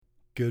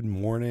Good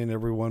morning,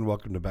 everyone.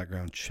 Welcome to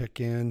Background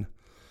Check-In.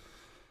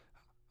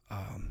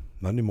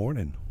 Monday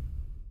morning,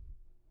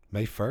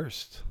 May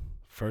 1st.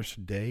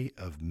 First day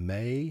of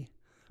May.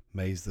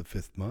 May's the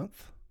 5th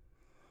month.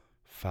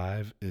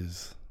 5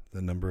 is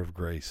the number of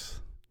grace.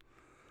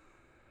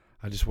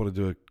 I just want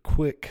to do a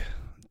quick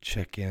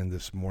check-in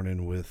this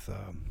morning with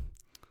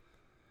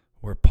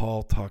where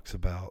Paul talks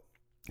about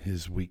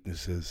his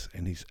weaknesses,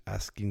 and he's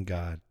asking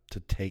God to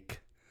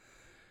take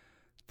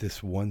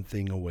this one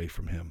thing away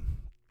from him.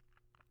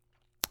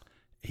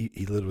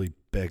 He literally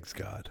begs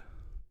God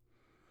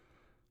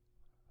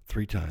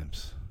 3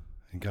 times,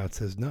 and God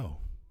says no.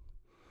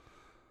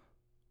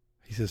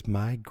 He says,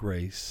 my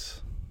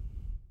grace,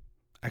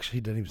 actually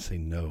he doesn't even say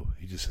no.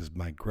 He just says,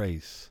 my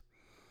grace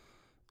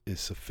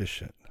is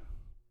sufficient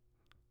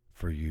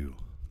for you.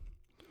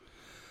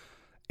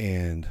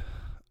 And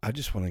I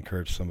just want to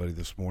encourage somebody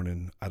this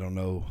morning. I don't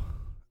know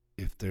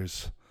if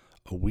there's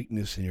a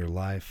weakness in your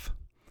life,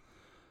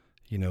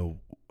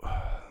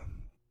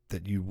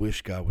 that you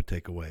wish God would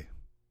take away.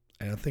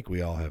 And I think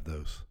we all have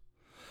those.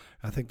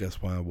 I think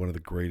that's why one of the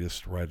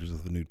greatest writers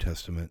of the New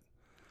Testament,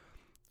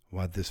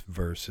 why this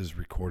verse is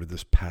recorded,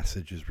 this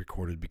passage is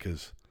recorded,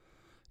 because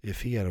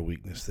if he had a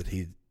weakness that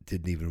he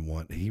didn't even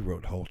want, he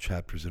wrote whole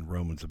chapters in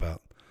Romans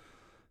about,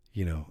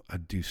 I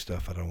do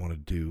stuff I don't want to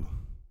do.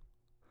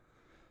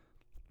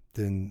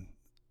 Then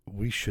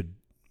we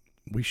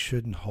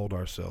shouldn't hold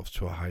ourselves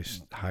to a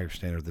higher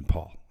standard than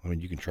Paul. I mean,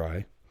 you could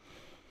try,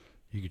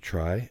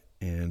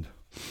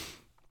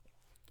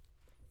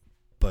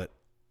 but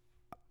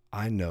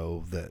I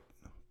know that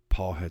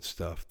Paul had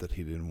stuff that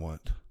he didn't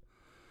want,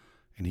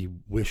 and he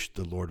wished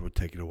the Lord would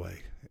take it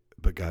away.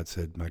 But God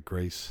said, my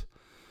grace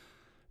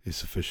is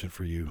sufficient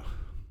for you.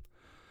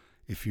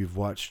 If you've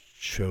watched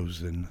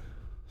Chosen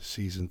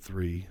season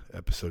 3,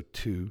 episode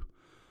 2,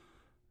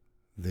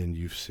 then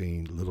you've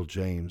seen little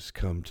James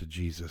come to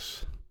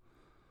Jesus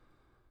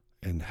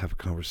and have a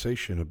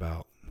conversation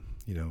about,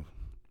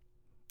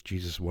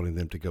 Jesus wanting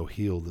them to go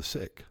heal the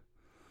sick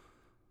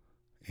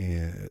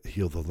and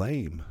heal the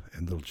lame.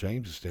 And little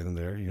James is standing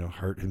there,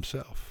 hurt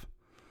himself,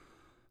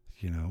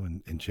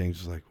 and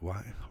James is like,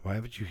 why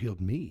haven't you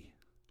healed me?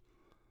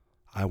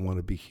 I want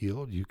to be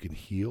healed. You can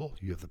heal.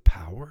 You have the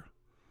power.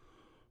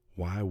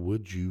 Why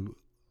would you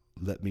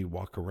let me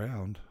walk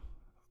around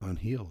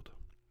unhealed?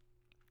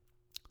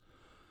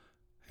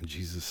 And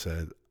Jesus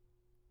said,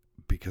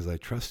 because I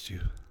trust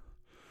you.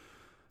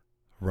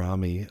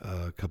 Rami,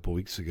 a couple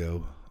weeks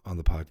ago on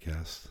the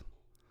podcast,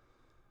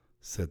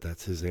 said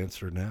that's his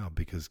answer now,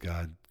 because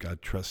God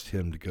trusts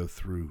him to go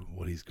through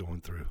what he's going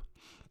through.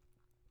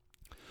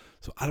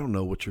 So I don't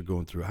know what you're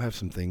going through. I have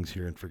some things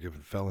here in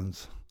Forgiven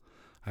Felons.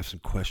 I have some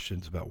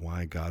questions about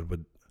why God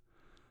would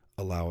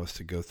allow us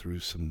to go through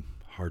some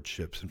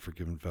hardships in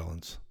Forgiven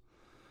Felons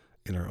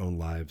in our own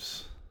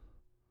lives.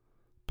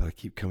 But I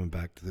keep coming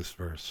back to this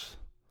verse.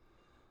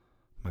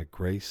 My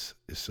grace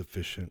is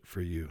sufficient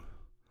for you.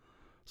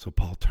 So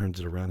Paul turns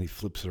it around. He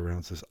flips it around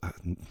and says,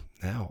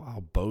 now I'll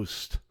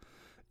boast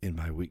in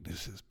my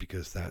weaknesses,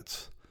 because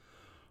that's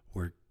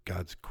where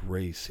God's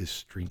grace, his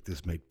strength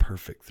is made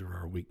perfect through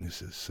our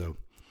weaknesses. So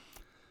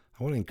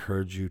I want to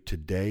encourage you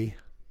today,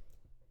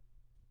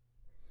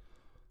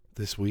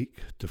 this week,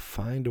 to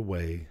find a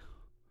way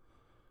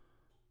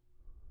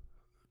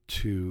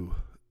to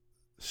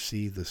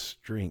see the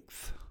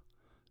strength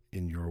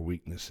in your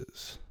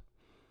weaknesses.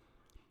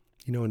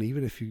 And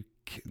even if you,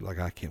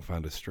 I can't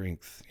find a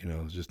strength,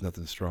 there's just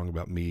nothing strong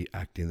about me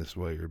acting this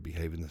way or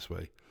behaving this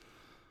way,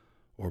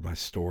 or my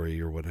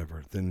story or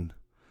whatever, then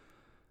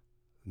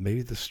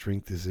maybe the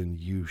strength is in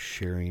you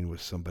sharing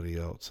with somebody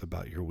else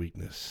about your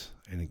weakness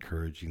and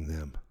encouraging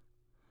them.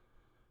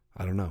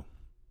 I don't know,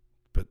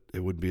 but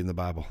it wouldn't be in the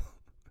Bible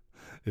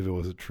if it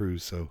wasn't true.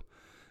 So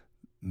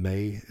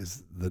May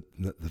is the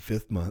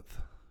 5th month,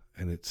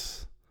 and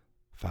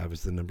 5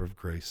 is the number of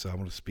grace. So I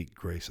want to speak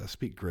grace. I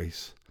speak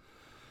grace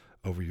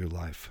over your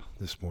life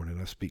this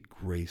morning. I speak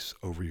grace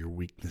over your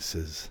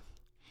weaknesses.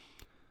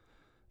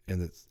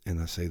 And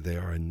I say they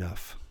are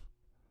enough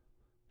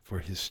for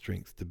his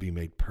strength to be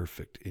made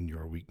perfect in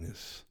your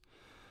weakness.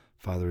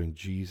 Father, in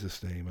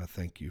Jesus' name, I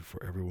thank you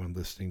for everyone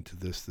listening to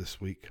this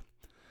week.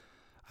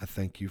 I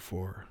thank you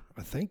for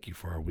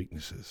our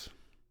weaknesses.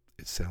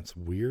 It sounds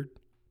weird,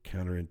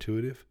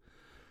 counterintuitive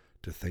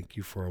to thank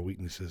you for our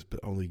weaknesses,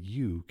 but only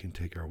you can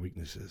take our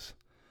weaknesses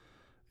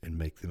and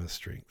make them a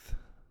strength.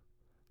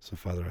 So,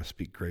 Father, I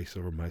speak grace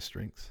over my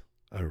strengths,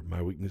 or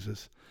my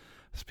weaknesses.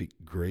 I speak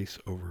grace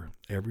over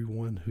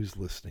everyone who's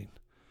listening,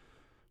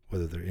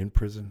 whether they're in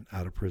prison,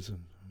 out of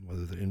prison,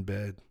 whether they're in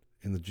bed,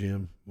 in the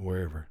gym,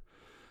 wherever.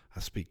 I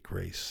speak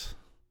grace.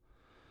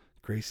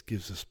 Grace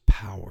gives us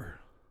power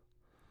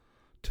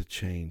to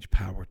change,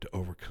 power to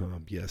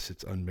overcome. Yes,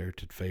 it's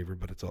unmerited favor,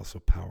 but it's also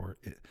power.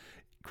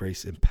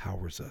 Grace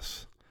empowers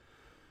us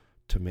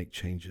to make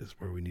changes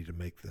where we need to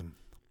make them.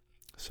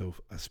 So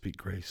I speak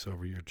grace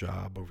over your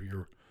job, over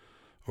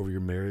your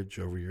marriage,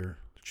 over your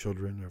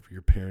children, over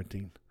your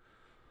parenting.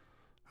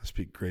 I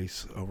speak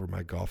grace over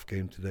my golf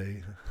game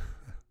today.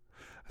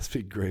 I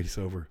speak grace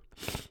over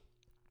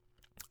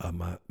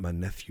my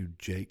nephew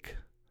Jake.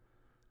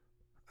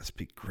 I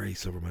speak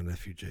grace over my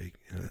nephew Jake,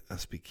 and I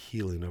speak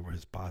healing over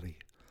his body.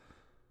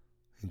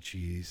 In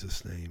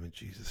Jesus' name, in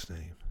Jesus'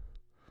 name.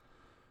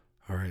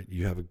 All right,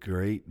 you have a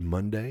great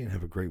Monday and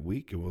have a great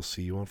week, and we'll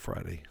see you on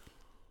Friday.